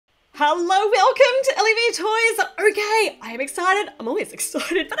Hello, welcome to LEV Toys. Okay, I am excited. I'm always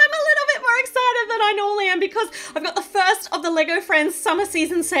excited, but I'm a little bit more excited than I normally am because I've got the first of the LEGO Friends summer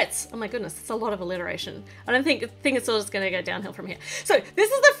season sets. Oh my goodness, it's a lot of alliteration. I don't think it's all just going to go downhill from here. So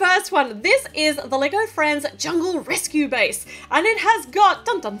this is the first one. This is the LEGO Friends Jungle Rescue Base, and it has got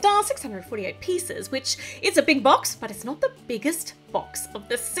 648 pieces, which is a big box, but it's not the biggest box of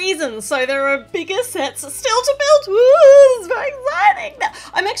the season, so there are bigger sets still to build. Woo, it's very exciting. Now,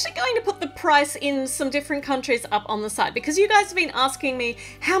 I'm actually going to put the price in some different countries up on the side because you guys have been asking me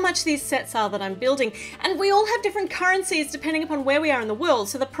how much these sets are that I'm building, and we all have different currencies depending upon where we are in the world,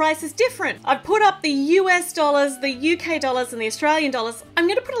 so the price is different. I've put up the US dollars, the UK dollars, and the Australian dollars. I'm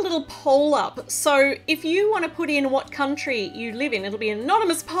going to put a little poll up, so if you want to put in what country you live in, it'll be an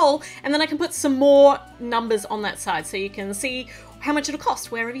anonymous poll, and then I can put some more numbers on that side so you can see how much it'll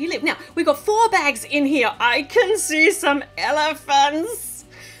cost wherever you live. Now, we've got 4 bags in here. I can see some elephants.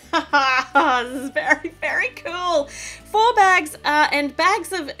 This is very, very cool. 4 bags and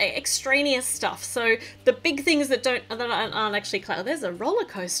bags of extraneous stuff. So the big things that aren't actually cloud. There's a roller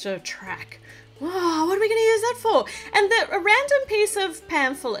coaster track. Whoa, what are we going to use that for? And a random piece of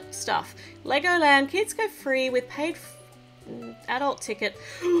pamphlet stuff. Legoland, kids go free with paid adult ticket.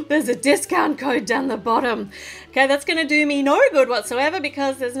 There's a discount code down the bottom. Okay, that's going to do me no good whatsoever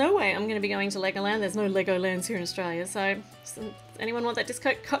because there's no way I'm going to be going to Legoland. There's no Legolands here in Australia, so anyone want that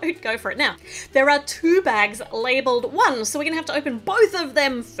discount code? Go for it. Now, there are 2 bags labelled 1, so we're going to have to open both of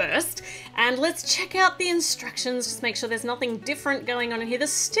them first, and let's check out the instructions, just make sure there's nothing different going on in here. The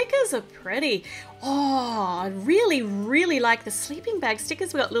stickers are pretty. Oh, I really, really like the sleeping bag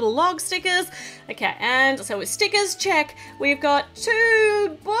stickers. We've got little log stickers. Okay, and so with stickers, check. We've got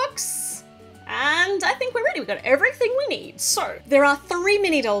 2 books. And I think we're ready. We've got everything we need. So there are 3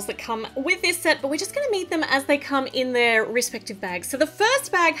 mini dolls that come with this set, but we're just going to meet them as they come in their respective bags. So the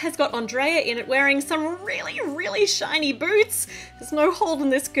first bag has got Andrea in it wearing some really, really shiny boots. There's no holding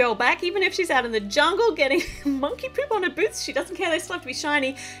this girl back. Even if she's out in the jungle getting monkey poop on her boots, she doesn't care. They still have to be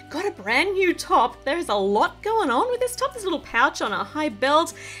shiny. Got a brand new top. There's a lot going on with this top. There's a little pouch on a high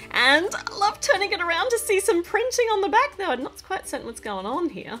belt, and I love turning it around to see some printing on the back though. I'm not quite certain what's going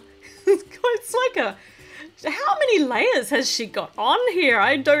on here. It's like how many layers has she got on here?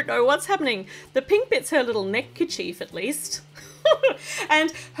 I don't know what's happening. The pink bit's her little neckerchief at least.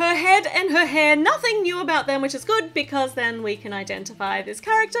 And her head and her hair, nothing new about them, which is good because then we can identify this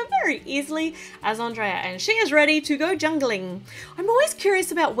character very easily as Andrea, and she is ready to go jungling. I'm always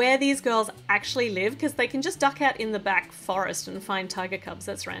curious about where these girls actually live because they can just duck out in the back forest and find tiger cubs.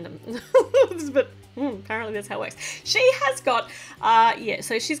 That's random. But apparently that's how it works. She has got,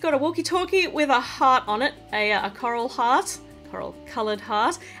 so she's got a walkie-talkie with a heart on it, a coral heart. Coral-coloured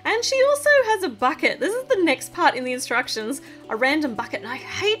heart, and she also has a bucket. This is the next part in the instructions, a random bucket, and I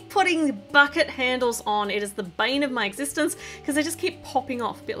hate putting bucket handles on. It is the bane of my existence because they just keep popping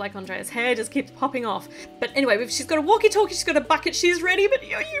off, a bit like Andrea's hair just keeps popping off. But anyway, she's got a walkie-talkie, she's got a bucket, she's ready, but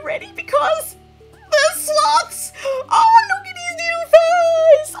are you ready? Because the sloths! Oh, look at his little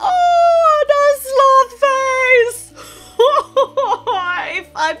face! Oh, the sloth face!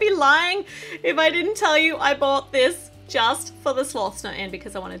 I'd be lying if I didn't tell you I bought this just for the sloths, and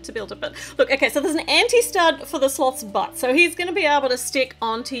because I wanted to build it. But look, okay, so there's an anti-stud for the sloth's butt, so he's going to be able to stick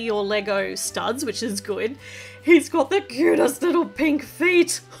onto your Lego studs, which is good. He's got the cutest little pink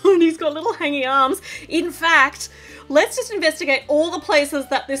feet, and he's got little hanging arms. In fact, let's just investigate all the places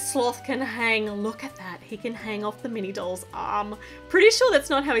that this sloth can hang. Look at that, he can hang off the mini doll's arm. Pretty sure that's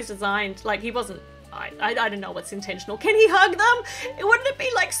not how he's designed. Like, he wasn't, I don't know what's intentional. Can he hug them? Wouldn't it be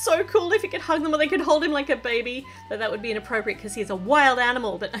like so cool if he could hug them or they could hold him like a baby? But that would be inappropriate because he's a wild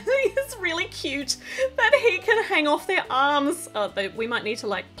animal. But I think it's really cute that he can hang off their arms. We might need to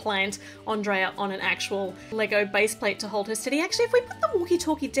like plant Andrea on an actual Lego base plate to hold her steady. Actually, if we put the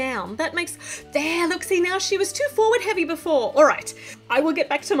walkie-talkie down, that makes... There, look, see now she was too forward heavy before. All right, I will get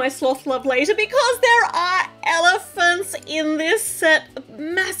back to my sloth love later because there are elephants in this set. A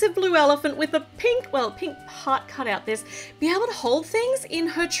massive blue elephant with a pink heart cut out. There's be able to hold things in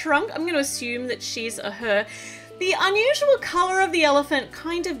her trunk. I'm going to assume that she's a her. The unusual color of the elephant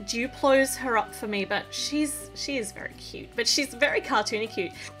kind of duplos her up for me, but she is very cute. But she's very cartoony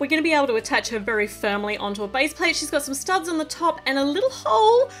cute. We're going to be able to attach her very firmly onto a base plate. She's got some studs on the top and a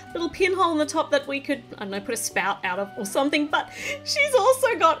little pinhole in the top that we could, I don't know, put a spout out of or something. But she's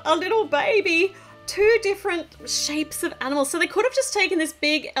also got a little baby. 2 different shapes of animals. So they could have just taken this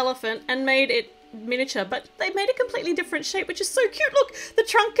big elephant and made it miniature, but they made a completely different shape, which is so cute. Look, the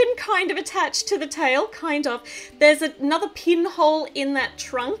trunk can kind of attach to the tail, kind of. There's another pinhole in that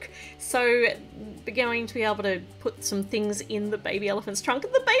trunk, so we're going to be able to put some things in the baby elephant's trunk.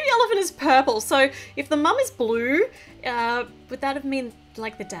 And the baby elephant is purple, so if the mum is blue, would that have mean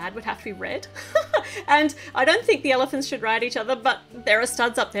like the dad would have to be red? And I don't think the elephants should ride each other, but there are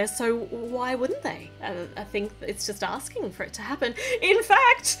studs up there, so why wouldn't they? I think it's just asking for it to happen. In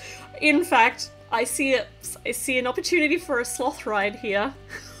fact, I see an opportunity for a sloth ride here.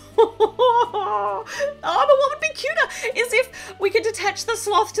 Oh, but what would be cuter is if we could attach the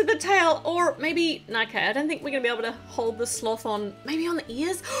sloth to the tail, or maybe, okay, I don't think we're gonna be able to hold the sloth on, maybe on the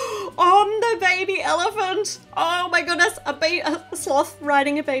ears, on the baby elephant. Oh my goodness, a sloth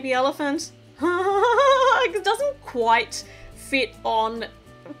riding a baby elephant. It doesn't quite fit on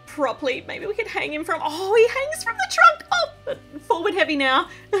properly. Maybe we could hang him from, oh, he hangs from the trunk. Oh, but forward heavy now.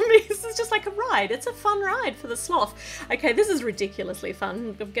 I mean, this is just like a ride. It's a fun ride for the sloth. Okay, this is ridiculously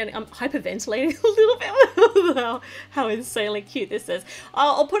fun. I'm hyperventilating a little bit. How insanely cute this is.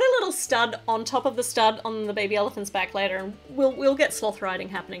 I'll put a little stud on top of the stud on the baby elephant's back later, and we'll get sloth riding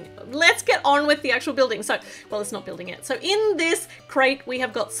happening. Let's get on with the actual building. So, well, it's not building yet. So in this crate, we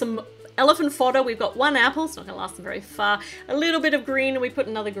have got some elephant fodder. We've got one apple, it's not going to last them very far. A little bit of green, and we put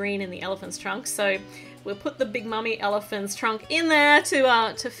another green in the elephant's trunk. So we'll put the big mummy elephant's trunk in there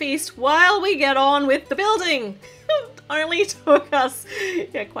to feast while we get on with the building. Only took us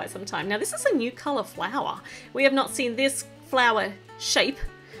quite some time. Now this is a new colour flower. We have not seen this flower shape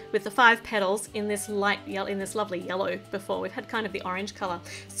with the 5 petals in this light yellow, in this lovely yellow before. We've had kind of the orange colour.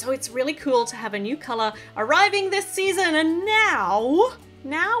 So it's really cool to have a new colour arriving this season. And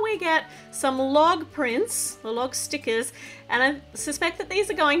now we get some log prints, the log stickers, and I suspect that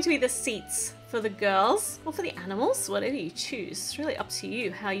these are going to be the seats for the girls or for the animals, whatever you choose. It's really up to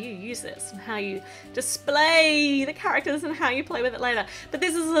you how you use this and how you display the characters and how you play with it later. But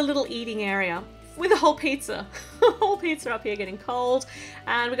this is a little eating area with a whole pizza. A whole pizza up here getting cold,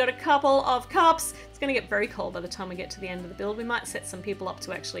 and we got a couple of cups. It's going to get very cold by the time we get to the end of the build. We might set some people up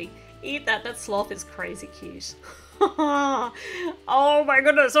to actually eat that. That sloth is crazy cute. Oh my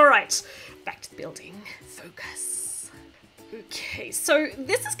goodness, all right. Back to the building. Focus. Okay, so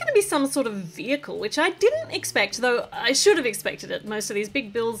this is going to be some sort of vehicle, which I didn't expect, though I should have expected it. Most of these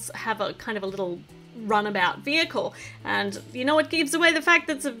big builds have a kind of a little runabout vehicle, and you know what gives away the fact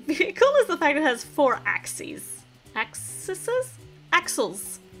that it's a vehicle is the fact it has 4 axes.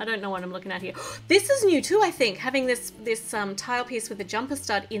 Axles. I don't know what I'm looking at here. This is new too, I think, having this tile piece with the jumper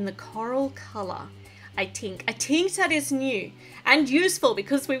stud in the coral colour. I think that is new and useful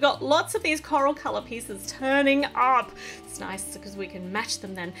because we've got lots of these coral color pieces turning up. It's nice because we can match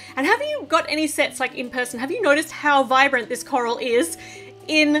them then. And have you got any sets like in person? Have you noticed how vibrant this coral is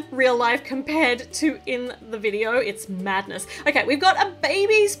in real life compared to in the video? It's madness. Okay, we've got a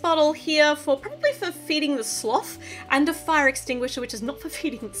baby's bottle here for probably for feeding the sloth, and a fire extinguisher, which is not for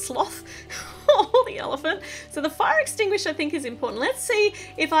feeding the sloth or the elephant. So the fire extinguisher I think is important. Let's see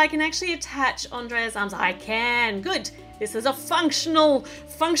if I can actually attach Andrea's arms. I can. Good. This is a functional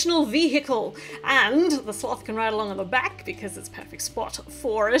vehicle, and the sloth can ride along on the back because it's a perfect spot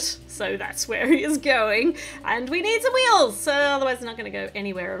for it. So that's where he is going, and we need some wheels, so otherwise it's not going to go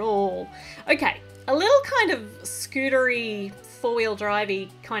anywhere at all. Okay, a little kind of scootery, 4-wheel drivey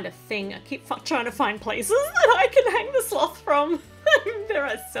kind of thing. I keep trying to find places that I can hang the sloth from. There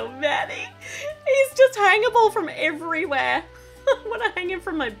are so many. He's just hangable from everywhere. I want to hang him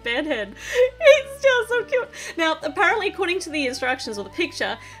from my bed head. He's just so cute. Now, apparently, according to the instructions or the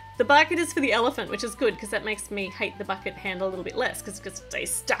picture, the bucket is for the elephant, which is good because that makes me hate the bucket handle a little bit less because it gets stay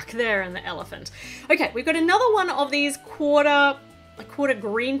stuck there in the elephant. Okay, we've got another one of these quarter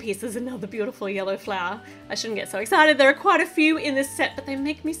green pieces, another beautiful yellow flower. I shouldn't get so excited. There are quite a few in this set, but they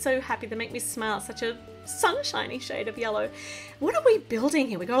make me so happy. They make me smile. It's such a sunshiny shade of yellow. What are we building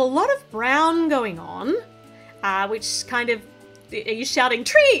here? We've got a lot of brown going on, which kind of, are you shouting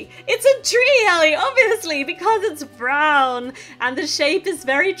tree? It's a tree, Ellie, obviously, because it's brown and the shape is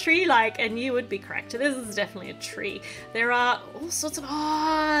very tree-like, and you would be correct. This is definitely a tree. There are all sorts of,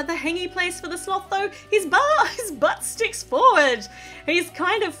 the hanging place for the sloth though. His butt sticks forward. He's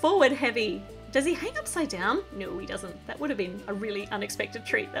kind of forward heavy. Does he hang upside down? No, he doesn't. That would have been a really unexpected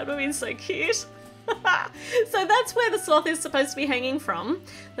treat. That would have been so cute. So that's where the sloth is supposed to be hanging from,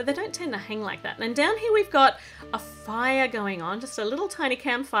 but they don't tend to hang like that. And down here we've got a fire going on, just a little tiny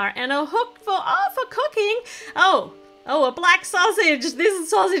campfire, and a hook for cooking. Oh, a black sausage. This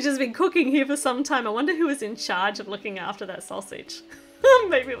sausage has been cooking here for some time. I wonder who was in charge of looking after that sausage.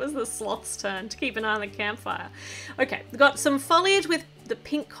 Maybe it was the sloth's turn to keep an eye on the campfire. Okay, we've got some foliage with the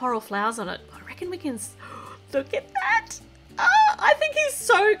pink coral flowers on it. I reckon reckon we can... Look at that. Oh, I think he's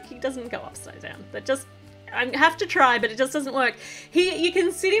so... He doesn't go upside down. That just... I have to try, but it just doesn't work. You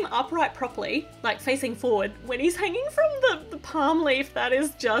can sit him upright properly, like facing forward, when he's hanging from the palm leaf. That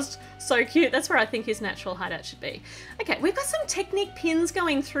is just so cute. That's where I think his natural hideout should be. Okay, we've got some Technique pins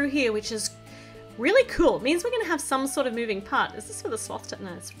going through here, which is really cool. It means we're going to have some sort of moving part. Is this for the sloth?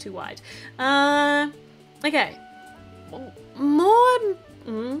 No, it's too wide. Okay. More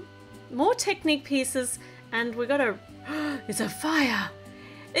Technique pieces, and we got a... It's a fire!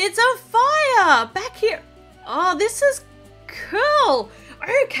 It's a fire! Back here! Oh, this is cool!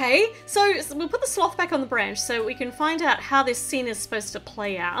 Okay, so we'll put the sloth back on the branch so we can find out how this scene is supposed to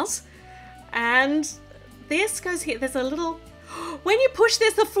play out. And this goes here. There's a little... When you push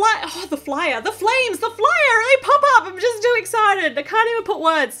this, the flyer, the flames, they pop up. I'm just too excited. I can't even put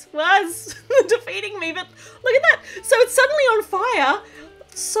words. Words defeating me, but look at that. So it's suddenly on fire.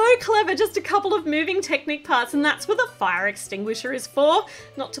 So clever, just a couple of moving Technique parts, and that's what the fire extinguisher is for.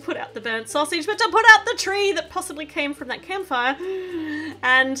 Not to put out the burnt sausage, but to put out the tree that possibly came from that campfire.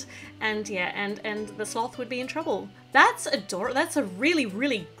 And the sloth would be in trouble. That's adorable. That's a really,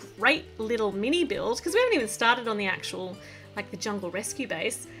 really great little mini build, because we haven't even started on the actual, like, the jungle rescue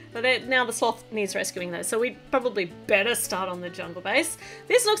base. But now the sloth needs rescuing though, so we'd probably better start on the jungle base.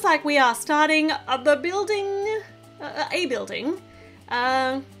 This looks like we are starting the building, a building.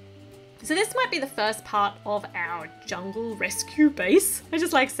 So this might be the first part of our jungle rescue base. I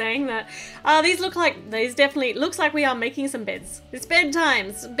just like saying that. These definitely looks like we are making some beds. It's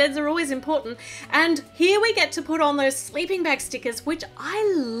bedtime. Beds are always important. And here we get to put on those sleeping bag stickers, which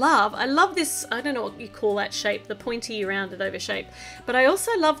I love. I love this, I don't know what you call that shape, the pointy rounded over shape. But I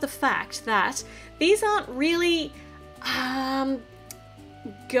also love the fact that these aren't really,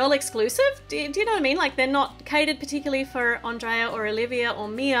 girl exclusive. Do you know what I mean? Like, they're not catered particularly for Andrea or Olivia or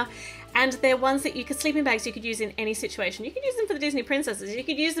Mia, and they're ones that you could, sleeping bags you could use in any situation. You could use them for the Disney princesses, you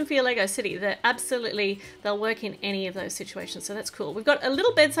could use them for your Lego city. They'll work in any of those situations, so that's cool. We've got a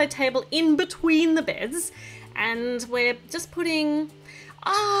little bedside table in between the beds, and we're just putting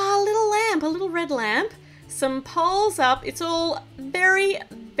a little red lamp, some poles up. It's all very,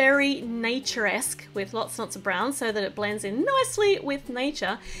 very nature-esque with lots and lots of brown so that it blends in nicely with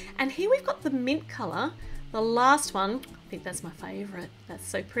nature. And here we've got the mint colour, the last one. I think that's my favourite. That's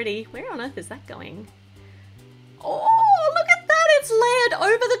so pretty. Where on earth is that going? Oh, look at that! It's layered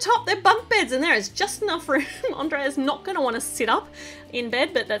over the top. They're bunk beds and there is just enough room. Andrea's not going to want to sit up in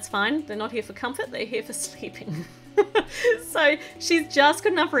bed, but that's fine. They're not here for comfort. They're here for sleeping. So she's just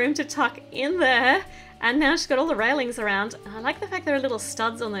got enough room to tuck in there. And now she's got all the railings around. I like the fact there are little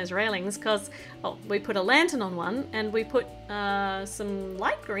studs on those railings because we put a lantern on one and we put some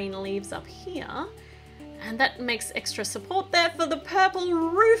light green leaves up here. And that makes extra support there for the purple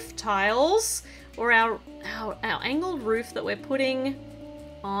roof tiles, or our angled roof that we're putting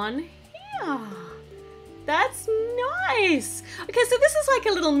on here. That's nice. Okay, so this is like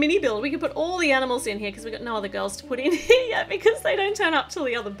a little mini build. We can put all the animals in here because we've got no other girls to put in here yet because they don't turn up till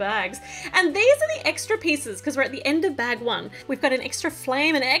the other bags. And these are the extra pieces because we're at the end of bag one. We've got an extra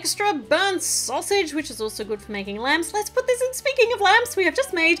flame, an extra burnt sausage, which is also good for making lamps. Let's put this in. Speaking of lamps, we have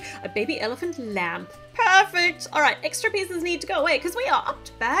just made a baby elephant lamp. Perfect. All right, extra pieces need to go away because we are up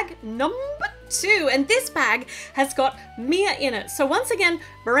to bag number 2. And this bag has got Mia in it. So once again,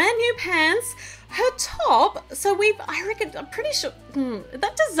 brand new pants. Her top, so I'm pretty sure,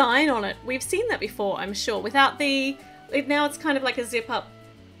 that design on it, we've seen that before, I'm sure, without now it's kind of like a zip up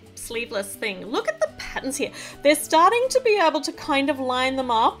sleeveless thing. Look at the patterns here. They're starting to be able to kind of line them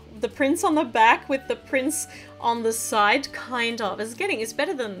up. The prints on the back with the prints on the side, kind of. It's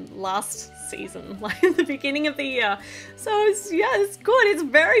better than last season, like in the beginning of the year. So it's good. It's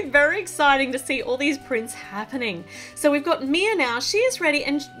very, very exciting to see all these prints happening. So we've got Mia now. She is ready,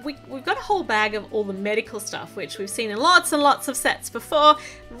 and we've got a whole bag of all the medical stuff, which we've seen in lots and lots of sets before.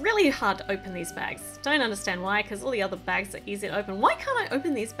 Really hard to open these bags. Don't understand why, because all the other bags are easy to open. Why can't I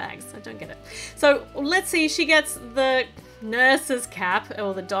open these bags? I don't get it. So let's see. She gets the nurse's cap,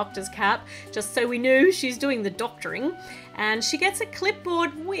 or the doctor's cap, just so we knew she's doing the doctoring. And she gets a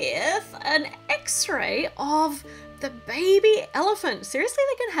clipboard with an x-ray of the baby elephant. Seriously,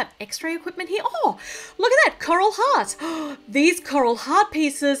 they're going to have x-ray equipment here? Oh, look at that, coral heart. These coral heart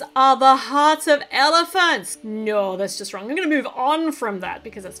pieces are the hearts of elephants. No, that's just wrong. I'm going to move on from that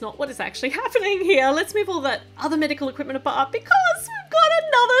because that's not what is actually happening here. Let's move all that other medical equipment apart because we've got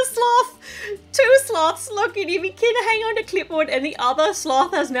another sloth. 2 sloths. Look at him. He can hang on to clipboard and the other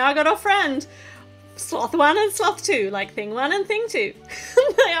sloth has now got a friend. Sloth 1 and Sloth 2, like Thing 1 and Thing 2.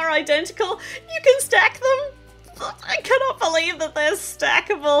 They are identical. You can stack them. I cannot believe that they're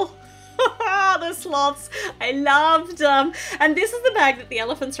stackable. the sloths. I loved them. And this is the bag that the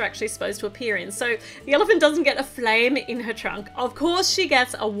elephants are actually supposed to appear in. So the elephant doesn't get a flame in her trunk. Of course she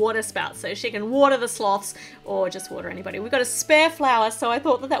gets a water spout so she can water the sloths or just water anybody. We've got a spare flower, so I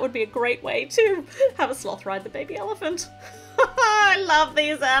thought that that would be a great way to have a sloth ride the baby elephant. I love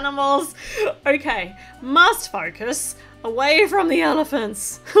these animals. Okay, must focus. Away from the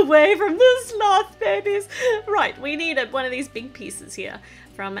elephants. Away from the sloth babies. Right, we need one of these big pieces here.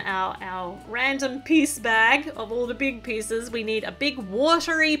 From our random piece bag of all the big pieces, we need a big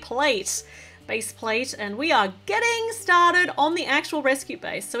watery plate. Base plate, and we are getting started on the actual rescue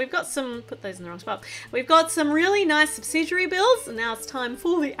base. So we've got some, put those in the wrong spot. We've got some really nice subsidiary builds, and now it's time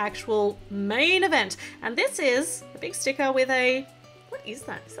for the actual main event. And this is a big sticker with a, what is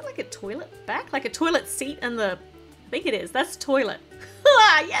that? Is that like a toilet back? Like a toilet seat and the, I think it is, that's toilet.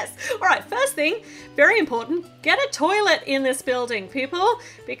 Yes. All right, first thing, very important, get a toilet in this building, people,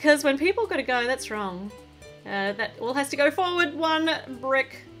 because when people gotta go, that's wrong. That all has to go forward one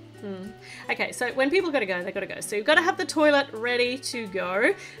brick. Okay, so when people gotta go, they gotta go. So you've got to have the toilet ready to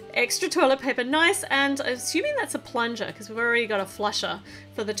go. Extra toilet paper, nice, and assuming that's a plunger because we've already got a flusher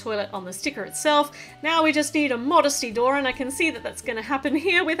for the toilet on the sticker itself. Now we just need a modesty door, and I can see that that's going to happen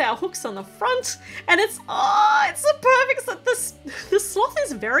here with our hooks on the front. And it's a perfect. The sloth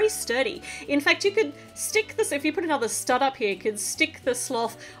is very sturdy. In fact, you could stick this, if you put another stud up here, you could stick the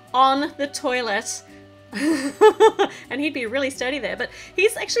sloth on the toilet. And he'd be really sturdy there, but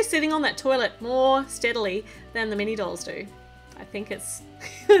he's actually sitting on that toilet more steadily than the mini dolls do. I think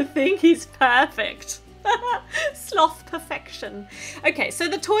he's perfect. Sloth perfection. Okay, so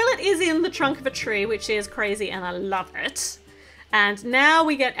the toilet is in the trunk of a tree, which is crazy and I love it. And now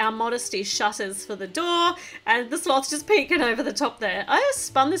we get our modesty shutters for the door, and the sloth's just peeking over the top there. I just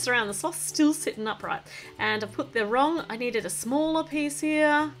spun this around, the sloth's still sitting upright. And I put the wrong, I needed a smaller piece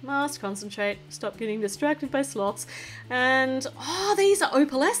here. Must concentrate, stop getting distracted by sloths. And, oh, these are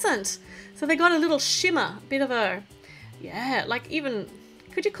opalescent. So they got a little shimmer, a bit of a, yeah, like even,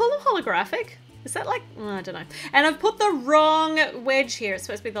 could you call them holographic? Is that like, I don't know. And I've put the wrong wedge here. It's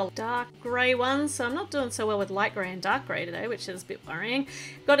supposed to be the dark grey one, so I'm not doing so well with light grey and dark grey today, which is a bit worrying.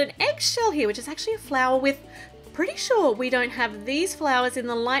 Got an eggshell here, which is actually a flower with, pretty sure we don't have these flowers in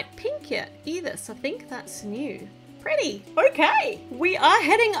the light pink yet either, so I think that's new. Pretty. Okay, we are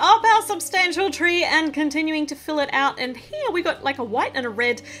heading up our substantial tree and continuing to fill it out, and here we got like a white and a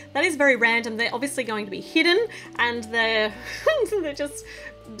red. That is very random. They're obviously going to be hidden, and they're just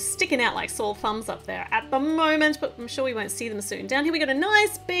sticking out like sore thumbs up there at the moment, but I'm sure we won't see them soon. Down here we got a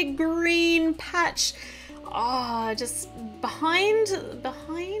nice big green patch. Oh, just behind,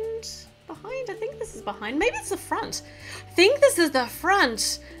 I think this is behind. Maybe it's the front. I think this is the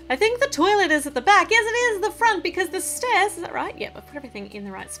front. I think the toilet is at the back. Yes, it is the front because the stairs, is that right? Yep, I put everything in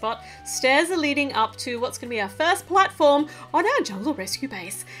the right spot. Stairs are leading up to what's going to be our first platform on our jungle rescue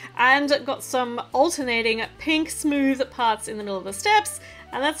base. And got some alternating pink smooth parts in the middle of the steps.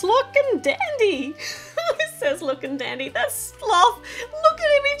 And that's looking dandy. It says looking dandy. That sloth, look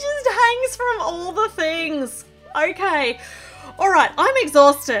at him, he just hangs from all the things. Okay. All right, I'm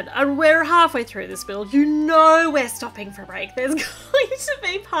exhausted and we're halfway through this build. You know we're stopping for a break. There's going to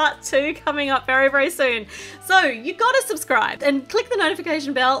be part 2 coming up very, very soon. So you got to subscribe and click the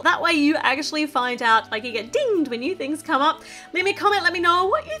notification bell. That way you actually find out, like you get dinged when new things come up. Leave me a comment, let me know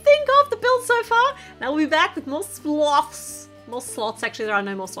what you think of the build so far. And I'll be back with more sloths. More sloths. Actually, there are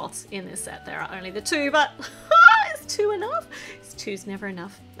no more sloths in this set. There are only the 2, but is 2 enough? 2's never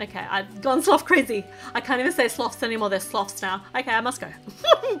enough. Okay, I've gone sloth crazy. I can't even say sloths anymore. They're sloths now. Okay, I must go.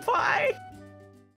 Bye.